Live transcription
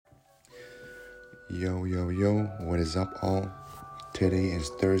Yo, yo, yo, what is up, all? Today is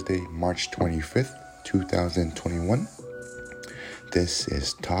Thursday, March 25th, 2021. This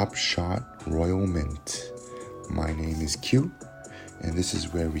is Top Shot Royal Mint. My name is Q, and this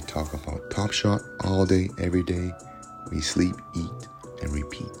is where we talk about Top Shot all day, every day. We sleep, eat, and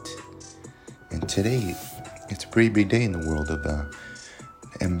repeat. And today, it's a pretty big day in the world of the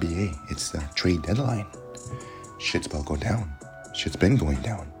NBA. It's the trade deadline. Shit's about to go down. Shit's been going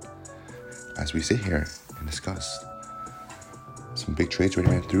down. As we sit here and discuss, some big trades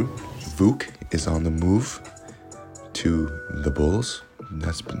already ran through. Vuk is on the move to the Bulls.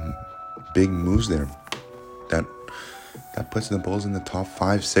 That's been big moves there. That puts the Bulls in the top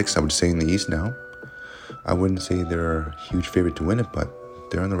 5, 6, I would say, in the East now. I wouldn't say they're a huge favorite to win it, but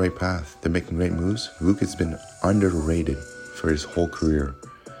they're on the right path. They're making great moves. Vuk has been underrated for his whole career.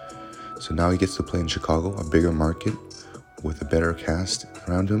 So now he gets to play in Chicago, a bigger market with a better cast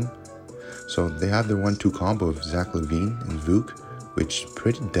around him. So they have their 1-2 combo of Zach LaVine and Vuk, which is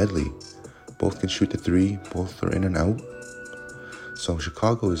pretty deadly. Both can shoot the three, both are in and out. So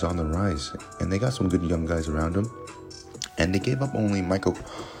Chicago is on the rise, and they got some good young guys around them. And they gave up only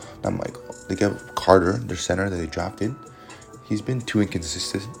they gave up Carter, their center that they drafted. He's been too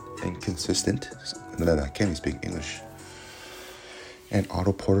inconsistent. I can't even speak English. And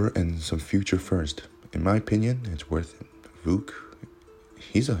Otto Porter and some future first. In my opinion, it's worth it. Vuk,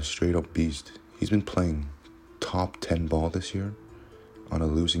 he's a straight-up beast. He's been playing top 10 ball this year on a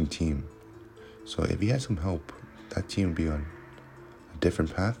losing team. So if he had some help, that team would be on a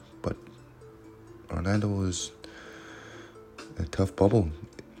different path. But Orlando is a tough bubble.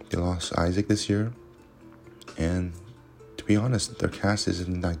 They lost Isaac this year. And to be honest, their cast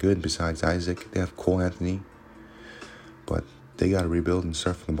isn't that good besides Isaac. They have Cole Anthony. But they got to rebuild and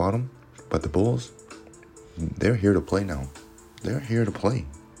start from the bottom. But the Bulls, they're here to play now. They're here to play.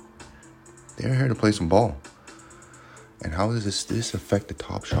 They're here to play some ball. And how does this affect the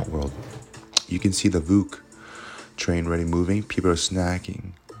Top Shot world? You can see the Vuk train already moving. People are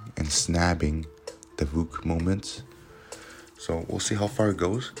snacking and snabbing the Vuk moments. So we'll see how far it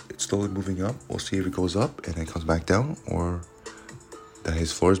goes. It's slowly moving up. We'll see if it goes up and then comes back down, or that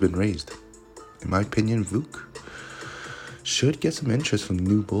his floor has been raised. In my opinion, Vuk should get some interest from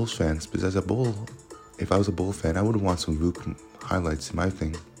new Bulls fans, because if I was a Bull fan, I would want some Vuk highlights in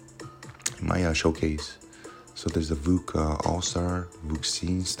my showcase. So there's the Vuk All-Star, Vuk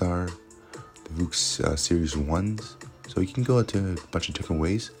Scene Star, the Vuk Series 1s. So you can go into a bunch of different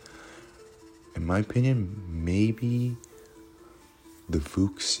ways. In my opinion, maybe the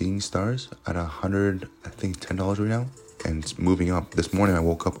Vuk Scene Stars at $100, I think $10 right now. And it's moving up. This morning I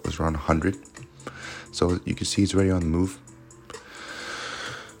woke up, it was around 100. So you can see it's already on the move.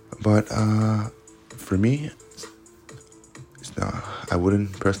 But for me, I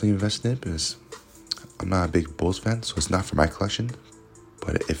wouldn't personally invest in it because I'm not a big Bulls fan, so it's not for my collection.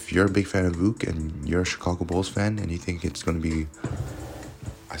 But if you're a big fan of Vuk and you're a Chicago Bulls fan and you think it's going to be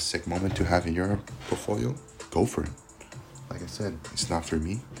a sick moment to have in your portfolio, go for it. Like I said, it's not for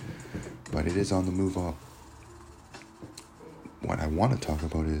me, but it is on the move up. What I want to talk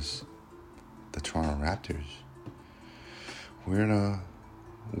about is the Toronto Raptors. We're in a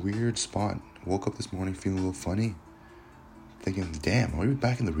weird spot. Woke up this morning feeling a little funny. Thinking, damn, are we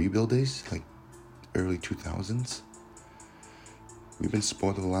back in the rebuild days? Like early 2000s? We've been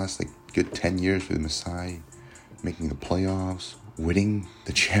spoiled for the last good 10 years with Masai making the playoffs, winning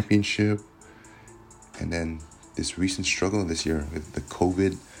the championship, and then this recent struggle this year with the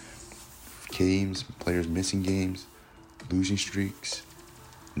COVID games, players missing games, losing streaks,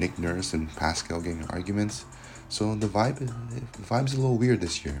 Nick Nurse and Pascal getting arguments. So the vibe's a little weird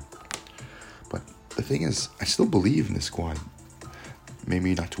this year. But the thing is, I still believe in this squad.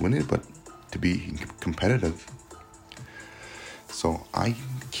 Maybe not to win it, but to be competitive. So I'm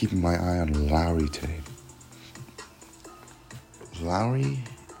keeping my eye on Lowry today. Lowry,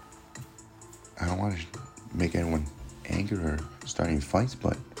 I don't want to make anyone angry or start any fights,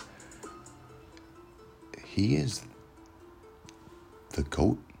 but he is the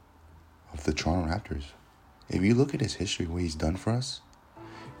GOAT of the Toronto Raptors. If you look at his history, what he's done for us,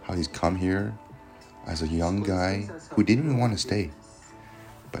 how he's come here as a young guy who didn't even want to stay.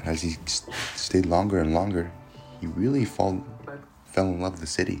 But as he stayed longer and longer, he really fell in love with the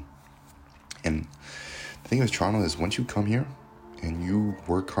city. And the thing with Toronto is once you come here and you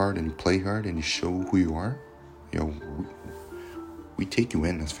work hard and you play hard and you show who you are, we take you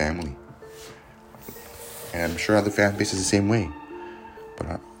in as family. And I'm sure other fan bases the same way.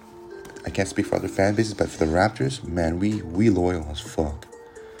 But I can't speak for other fan bases, but for the Raptors, man, we loyal as fuck.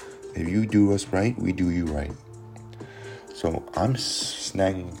 If you do us right, we do you right. So I'm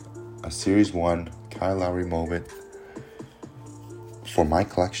snagging a Series 1 Kyle Lowry moment for my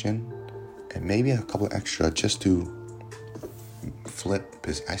collection, and maybe a couple extra just to flip,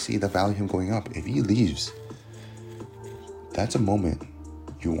 because I see the value of him going up. If he leaves, that's a moment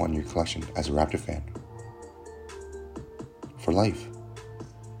you want in your collection as a Raptor fan for life.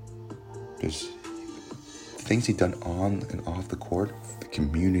 Because things he done on and off the court, the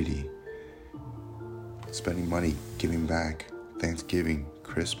community, spending money, giving back, Thanksgiving,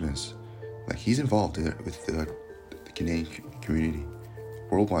 Christmas, like he's involved with the Canadian community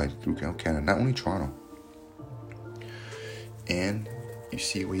worldwide throughout Canada, not only Toronto. And you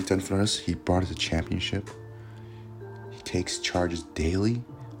see what he's done for us. He brought us a championship. He takes charges daily.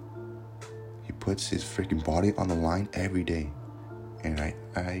 He puts his freaking body on the line every day. And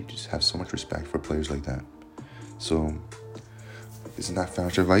I just have so much respect for players like that. So, this is not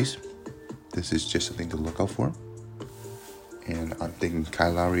financial advice. This is just a thing to look out for. And I'm thinking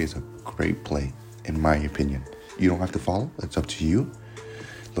Kyle Lowry is a great play, in my opinion. You don't have to follow. It's up to you.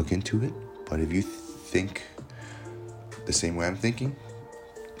 Look into it. But if you think the same way I'm thinking,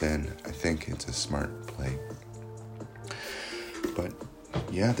 then I think it's a smart play. But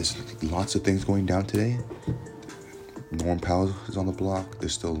yeah, there's lots of things going down today. Norm Powell is on the block.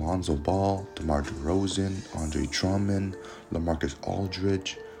 There's still Lonzo Ball, DeMar DeRozan, Andre Drummond, LaMarcus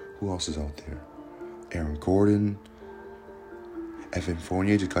Aldridge. Who else is out there? Aaron Gordon. Evan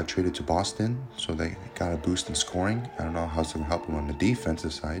Fournier just got traded to Boston, so they got a boost in scoring. I don't know how it's going to help them on the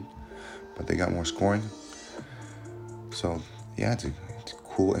defensive side, but they got more scoring. So, yeah, it's a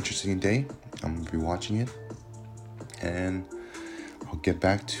cool, interesting day. I'm going to be watching it. And I'll get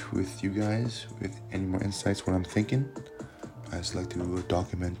back with you guys with any more insights, what I'm thinking. I just like to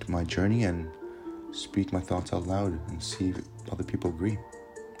document my journey and speak my thoughts out loud and see if other people agree.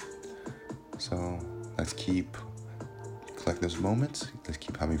 So let's keep collecting those moments. Let's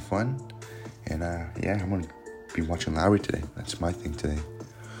keep having fun. And I'm going to be watching Lowry today. That's my thing today.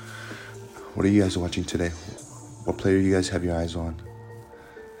 What are you guys watching today? What player do you guys have your eyes on?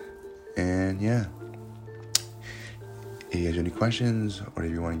 And yeah. If you guys have any questions, or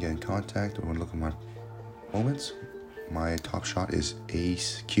if you want to get in contact or want to look at my moments, my Top Shot is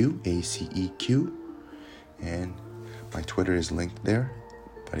ACEQ, ACEQ, and my Twitter is linked there.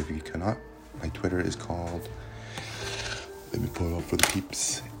 But if you cannot, my Twitter is called, let me pull it up for the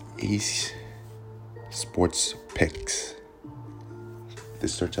peeps, Ace Sports Picks.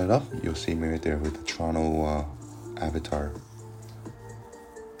 Just search that up, you'll see me right there with the Toronto avatar.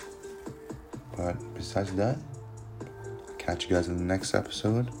 But besides that, catch you guys in the next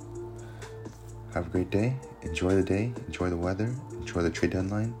episode. Have a great day. Enjoy the day. Enjoy the weather. Enjoy the trade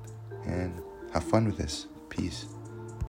deadline. And have fun with this. Peace.